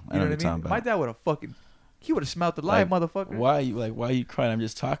dad. Yeah. You know what I mean? My dad would have he would have smelled the lie, motherfucker. Why are you crying? I'm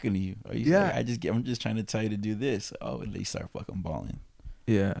just talking to you. I'm just trying to tell you to do this. Oh, and they start fucking bawling.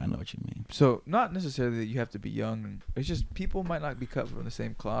 Yeah, I know what you mean. So not necessarily that you have to be young. It's just people might not be cut from the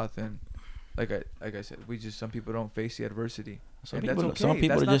same cloth, and like I said, some people don't face the adversity. Some people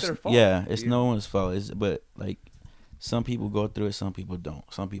are just their fault. Yeah, it's no one's fault. But like some people go through it, some people don't.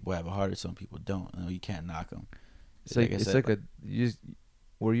 Some people have it harder, some people don't. You can't knock them.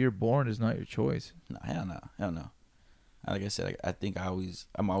 Where you're born is not your choice. No, hell no. Like I said, I think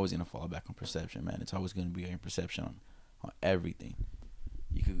I'm always gonna fall back on perception, man. It's always gonna be your perception on everything.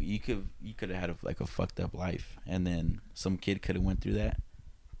 You could have had a fucked up life, and then some kid could have went through that,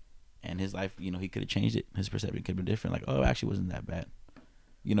 and his life, he could have changed it. His perception could have been different. Like, oh, it actually wasn't that bad.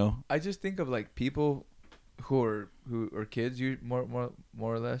 I just think of like people who are kids, you more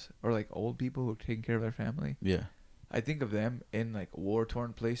or less, or like old people who are taking care of their family. Yeah. I think of them in like war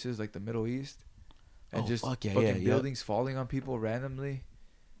torn places like the Middle East, and buildings falling on people randomly,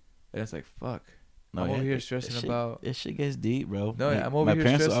 and it's like fuck. No, I'm over here stressing about. This shit gets deep, bro. No, I'm over here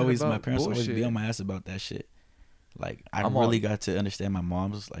stressing about my parents always be on my ass about that shit. Like I really got to understand my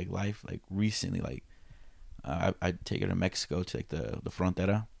mom's like life like recently. Like I'd take her to Mexico to like the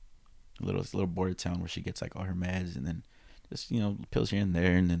Frontera, little border town where she gets like all her meds, and then just pills here and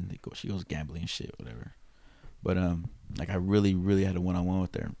there, and then she goes gambling and shit, whatever. But like I really had a one-on-one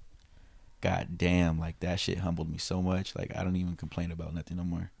with her. God damn, like that shit humbled me so much. Like I don't even complain about nothing no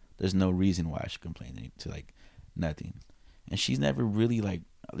more. There's no reason why I should complain to like nothing. And she's never really like.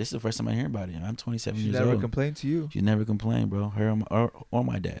 This is the first time I hear about it. I'm 27 years old. She never complained to you. She's never complained, bro. Her or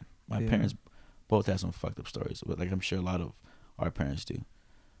my dad. My parents both have some fucked up stories, but like I'm sure a lot of our parents do.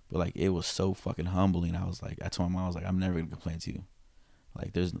 But like it was so fucking humbling. I told my mom, I was like, I'm never gonna complain to you.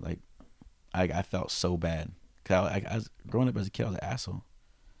 Like there's like, I felt so bad. Cause I was growing up as a kid, I was an asshole.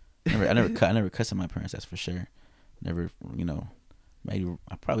 I never cussed at my parents. That's for sure. Never, maybe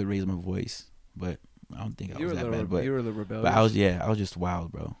I probably raised my voice, but I don't think I was that bad. But you were a little rebellious. But I was just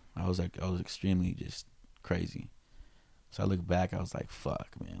wild, bro. I was extremely just crazy. So I look back, I was like, fuck,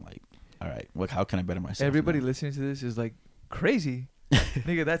 man. Like, all right, how can I better myself? Everybody listening to this is like crazy,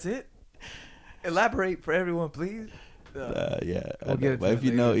 nigga. That's it. Elaborate for everyone, please. Yeah. We'll get but if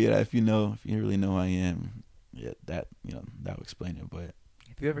you really know who I am. Yeah, that'll explain it. But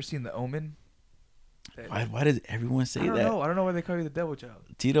have you ever seen The Omen? Why does everyone say that? I don't know why they call you the devil child.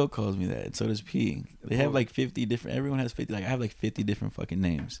 Tito calls me that, and so does P. They have like 50 different. Everyone has 50. Like I have like 50 different fucking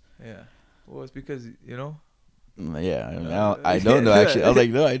names. Yeah. Well, it's because Yeah, I don't know actually. I was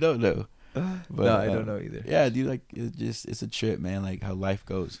like, no, I don't know. But, no, I don't know either. Yeah, dude, like it's a trip, man. Like how life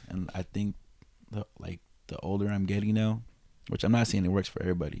goes, and I think the older I'm getting now, which I'm not saying it works for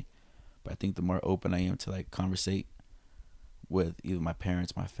everybody. But I think the more open I am to like conversate with either my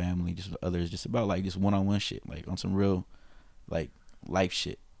parents, my family, just with others, just about like just one-on-one shit, like on some real like life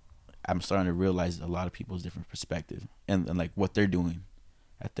shit, I'm starting to realize a lot of people's different perspective and like what they're doing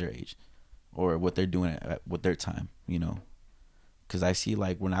at their age or what they're doing with their time, because I see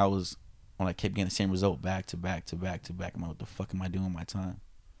like when I kept getting the same result back to back, I'm like, what the fuck am I doing with my time?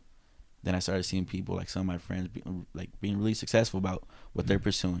 Then I started seeing people like some of my friends being really successful about what they're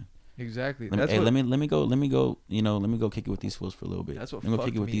pursuing. Exactly. Let me go. Let me go kick it with these fools for a little bit. That's what. Let me go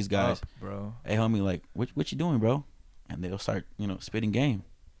kick it with these guys, bro. Hey, homie, like, what you doing, bro? And they'll start, spitting game.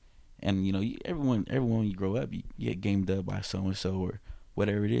 And everyone, when you grow up, you get gamed up by so and so or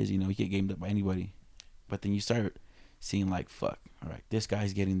whatever it is. You get gamed up by anybody. But then you start seeing like, fuck, all right, this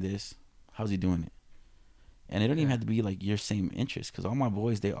guy's getting this. How's he doing it? And it don't even have to be like your same interest, because all my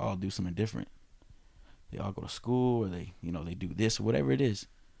boys, they all do something different. They all go to school, or they do this or whatever it is.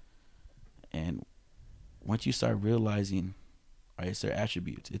 And once you start realizing, all right, it's their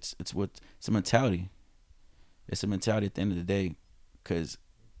attributes. It's a mentality. It's a mentality at the end of the day, because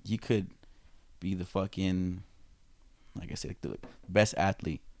you could be the fucking, like I said, the best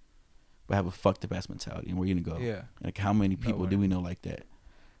athlete, but have a fucked up ass mentality. And where you gonna go? Yeah. Like how many people do we know like that?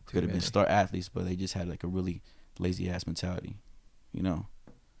 Could have been star athletes, but they just had like a really lazy ass mentality,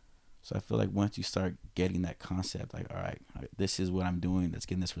 So I feel like once you start getting that concept, like, all right, this is what I'm doing that's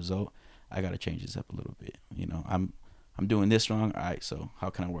getting this result, I got to change this up a little bit. You know, I'm doing this wrong. All right, so how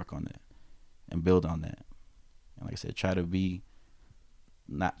can I work on that and build on that? And like I said, try to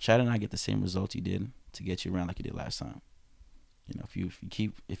not get the same results you did to get you around like you did last time. You know, if you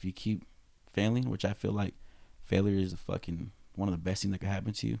keep failing, which I feel like failure is fucking one of the best things that could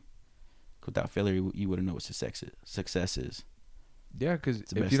happen to you. Without failure, you wouldn't know what success is. Yeah, because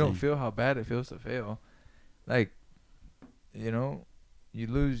if you don't feel how bad it feels to fail, like, you know, you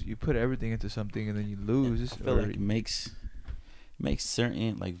lose, you put everything into something and then you lose. I feel like it makes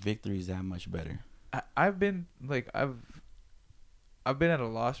certain like victories that much better. I've been at a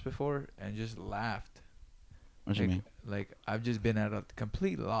loss before and just laughed. What you mean? Like I've just been at a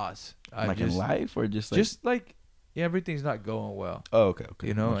complete loss. In life or just yeah, everything's not going well. Oh, okay.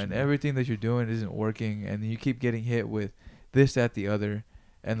 You know, and everything that you're doing isn't working, and you keep getting hit with this, that, the other,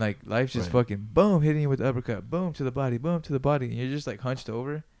 and like life's just fucking boom, hitting you with the uppercut, boom to the body, and you're just like hunched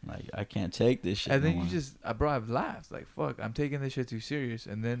over. Like, I can't take this shit. And then you just, I've laughed like, fuck, I'm taking this shit too serious.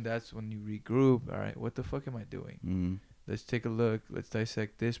 And then that's when you regroup. All right, what the fuck am I doing? Mm-hmm. Let's take a look. Let's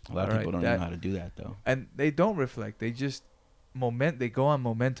dissect this. A lot of people don't know how to do that though. And they don't reflect. They just they go on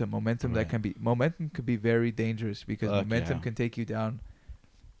momentum. Momentum could be very dangerous because momentum can take you down.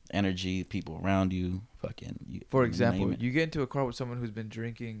 Energy, people around you, For example, you get into a car with someone who's been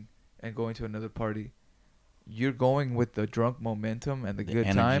drinking and going to another party. You're going with the drunk momentum and the good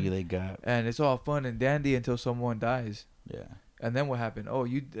energy time they got, and it's all fun and dandy until someone dies. Yeah. And then what happened? Oh,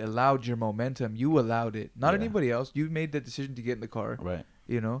 you allowed your momentum. You allowed it. Not anybody else. You made the decision to get in the car. Right.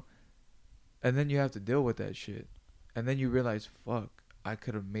 You know? And then you have to deal with that shit. And then you realize, fuck, I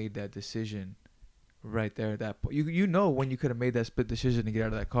could have made that decision right there at that point. You know when you could have made that split decision to get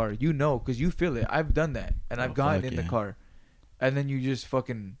out of that car. You know, because you feel it. I've done that. And I've gotten in the car. And then you just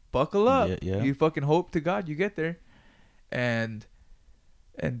fucking buckle up. Yeah. You fucking hope to God you get there. And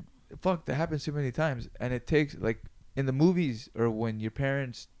fuck, that happens too many times. And it takes, like, in the movies or when you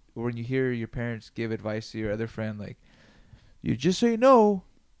hear your parents give advice to your other friend, like, you just say no.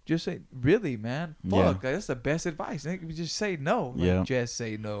 Just say, really, man? Fuck, that's the best advice. You just say no. Like, just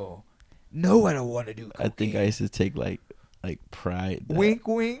say no. No, I don't want to do cocaine. I think I used to take like pride. Wink,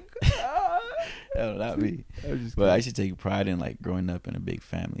 wink. No, not me. But I used to take pride in like growing up in a big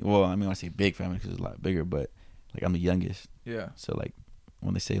family. Well, I mean, I say big family because it's a lot bigger, but like I'm the youngest. Yeah. So like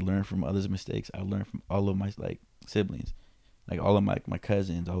when they say learn from others' mistakes, I learned from all of my like siblings, like all of my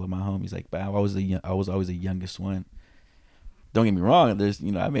cousins, all of my homies. Like, but I was always the youngest one. Don't get me wrong. There's,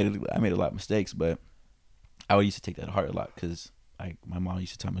 you know, I made a lot of mistakes, but I used to take that to heart a lot because my mom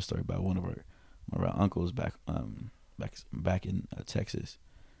used to tell me a story about one of our uncles back in Texas.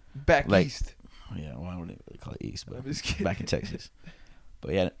 Back east. Yeah, well, I don't really call it east, but back in Texas.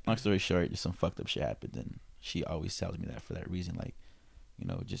 But yeah, long story short, just some fucked up shit happened, and she always tells me that for that reason. Like, you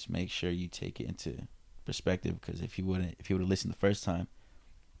know, just make sure you take it into perspective, because if he would have listened the first time,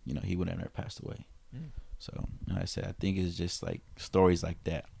 you know, he would have never passed away. Mm. So, like I said, I think it's just like stories like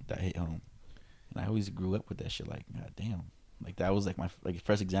that hit home, and I always grew up with that shit. Like, god damn, like that was like my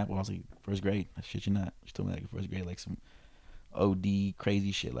first example. I was like first grade. I shit you not. She told me like first grade, like some OD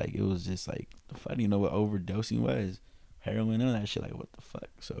crazy shit. Like it was just like the fuck. You know what overdosing was? Heroin and that shit. Like what the fuck?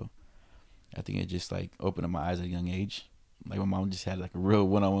 So I think it just like opened up my eyes at a young age. Like my mom just had like a real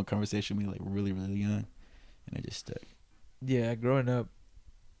one-on-one conversation with me, like really, really young, and it just stuck. Yeah, growing up,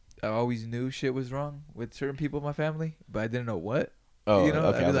 I always knew shit was wrong with certain people in my family, but I didn't know what. Oh, you know,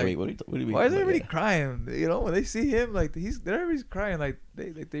 okay. I was like, wait, what do you mean? Why is everybody crying? You know, when they see him, like everybody's crying, like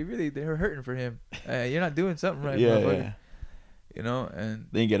they're hurting for him. You're not doing something right, yeah. You know, and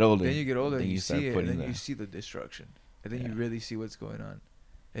then you get older. and you see it, and then you see the destruction, and then you really see what's going on,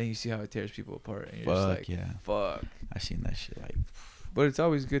 and you see how it tears people apart, and you're just like, fuck. I seen that shit, like. But it's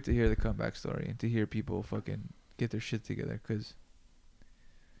always good to hear the comeback story and to hear people fucking get their shit together, because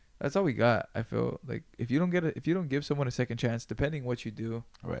that's all we got. I feel like if you don't give someone a second chance, depending what you do,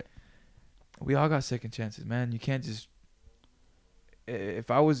 right? We all got second chances, man. You can't just. If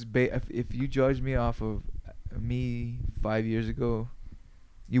you judge me off of me 5 years ago,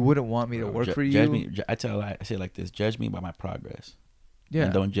 you wouldn't want me to work for you. Judge me. I say it like this: judge me by my progress. Yeah.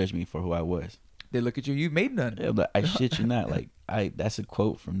 And don't judge me for who I was. They look at you. You made none. Yeah, but I shit you not. Like that's a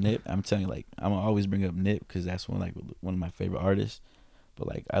quote from Nip. I'm telling you, like I'm gonna always bring up Nip because that's one of my favorite artists. But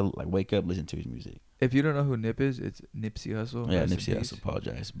like I wake up, listen to his music. If you don't know who Nip is, it's Nipsey Hussle. Yeah, Nipsey Hussle.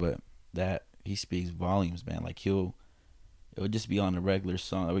 Apologize, but that he speaks volumes, man. Like it would just be on a regular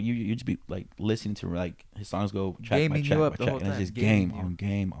song. You just be like listening to like his songs go track by track by track, and it's just game on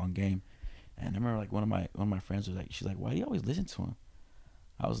game on game. And I remember like one of my friends was like, she's like, why do you always listen to him?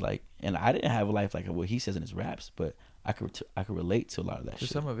 I was like, and I didn't have a life like what he says in his raps, but I could relate to a lot of that To shit.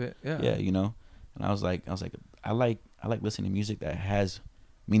 some of it, yeah. Yeah, you know. And I was like, I like listening to music that has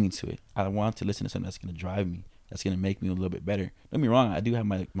meaning to it. I want to listen to something that's gonna drive me, that's gonna make me a little bit better. Don't get me wrong, I do have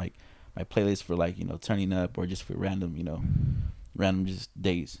my playlist for like, you know, turning up or just for random, you know, random just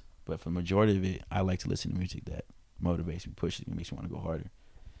days. But for the majority of it, I like to listen to music that motivates me, pushes me, makes me want to go harder.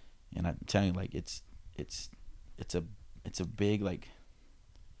 And I'm telling you, like it's a big like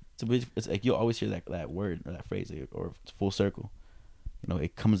it's like you'll always hear that word or that phrase, like, or full circle. You know,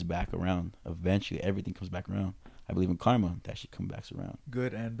 it comes back around. Eventually, everything comes back around. I believe in karma. That shit comes back around.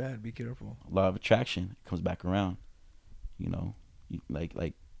 Good and bad. Be careful. Law of attraction, it comes back around. You know, like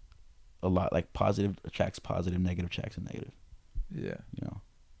a lot, like positive attracts positive, negative attracts negative. Yeah. You know,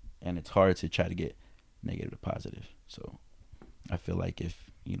 and it's hard to try to get negative to positive. So I feel like if,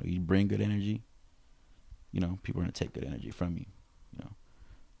 you know, you bring good energy, you know, people are gonna take good energy from you. You know,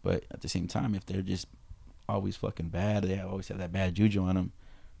 but at the same time, if they're just always fucking bad, they always have that bad juju on them,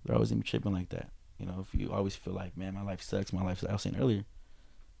 they're always gonna be tripping like that. You know, if you always feel like, man, my life sucks, I was saying earlier,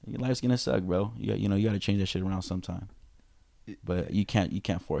 your life's gonna suck, bro. You know, you gotta change that shit around sometime. But you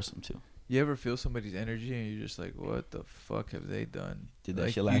can't force them to. You ever feel somebody's energy and you're just like, what the fuck have they done? Did that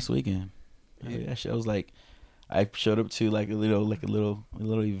like shit last weekend. Yeah, that shit. I was like, I showed up to like a little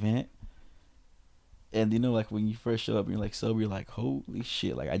event. And you know, like when you first show up and you're like sober, you're like, holy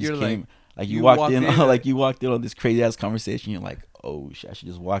shit! Like I just came, like you walked in like you walked in on this crazy ass conversation. You're like, oh shit! I should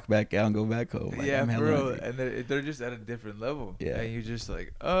just walk back out and go back home. Like, yeah, bro. And they're just at a different level. Yeah, and you're just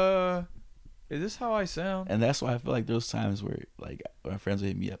like, is this how I sound? And that's why I feel like those times where like my friends would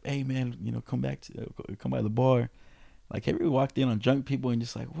hit me up, hey man, you know, come by the bar. Like, have you ever walked in on drunk people and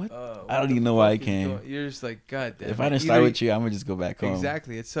just like, what? I don't even know why I came. You're just like, god damn. If I didn't start with you, I'm gonna just go back home.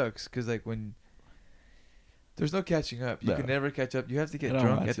 Exactly, it sucks because like when. There's no catching up. You can never catch up. You have to get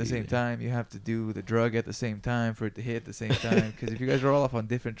drunk at the same time. You have to do the drug at the same time for it to hit at the same time. Because if you guys are all off on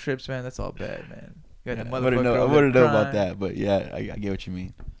different trips, man, that's all bad, man. You got the motherfucker. I wouldn't know about that, but yeah, I get what you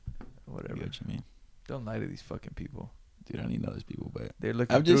mean. Whatever. I get what you mean. Don't lie to these fucking people. Dude, I don't even know those people, but they're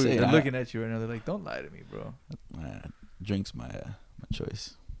looking. I'm just saying, they're looking at you right now. They're like, "Don't lie to me, bro." Drink's my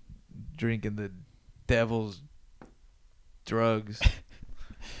choice. Drinking the devil's drugs.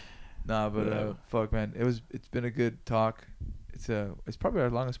 Nah, but fuck, man. It's been a good talk. It's probably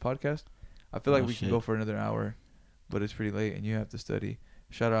our longest podcast. I feel like we can go for another hour, but it's pretty late and you have to study.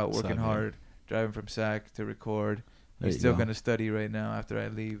 Shout out working hard, driving from SAC to record. He's still gonna study right now after I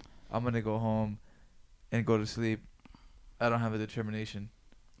leave. I'm gonna go home and go to sleep. I don't have a determination.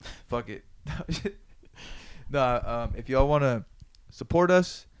 Fuck it. If y'all wanna support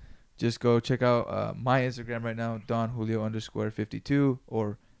us, just go check out my Instagram right now, DonJulio_52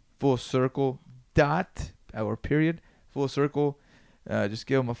 or full circle _period full circle. Just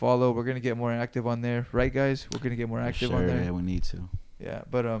give them a follow. We're gonna get more active on there, right, guys? We're gonna get more active on there. Yeah, we need to. Yeah,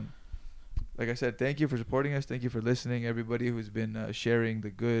 but like I said, thank you for supporting us. Thank you for listening, everybody who's been sharing the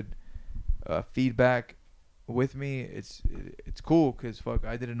good feedback with me. It's cool because fuck,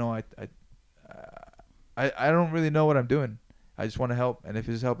 I didn't know I don't really know what I'm doing. I just want to help, and if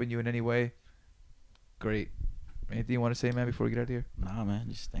it's helping you in any way, great. Anything you want to say, man, before we get out of here? Nah, man.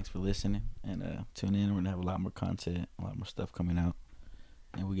 Just thanks for listening and tune in. We're gonna have a lot more content, a lot more stuff coming out,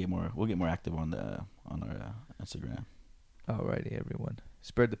 and we'll get more active on our Instagram. Alrighty, everyone.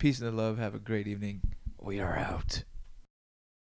 Spread the peace and the love. Have a great evening. We are out.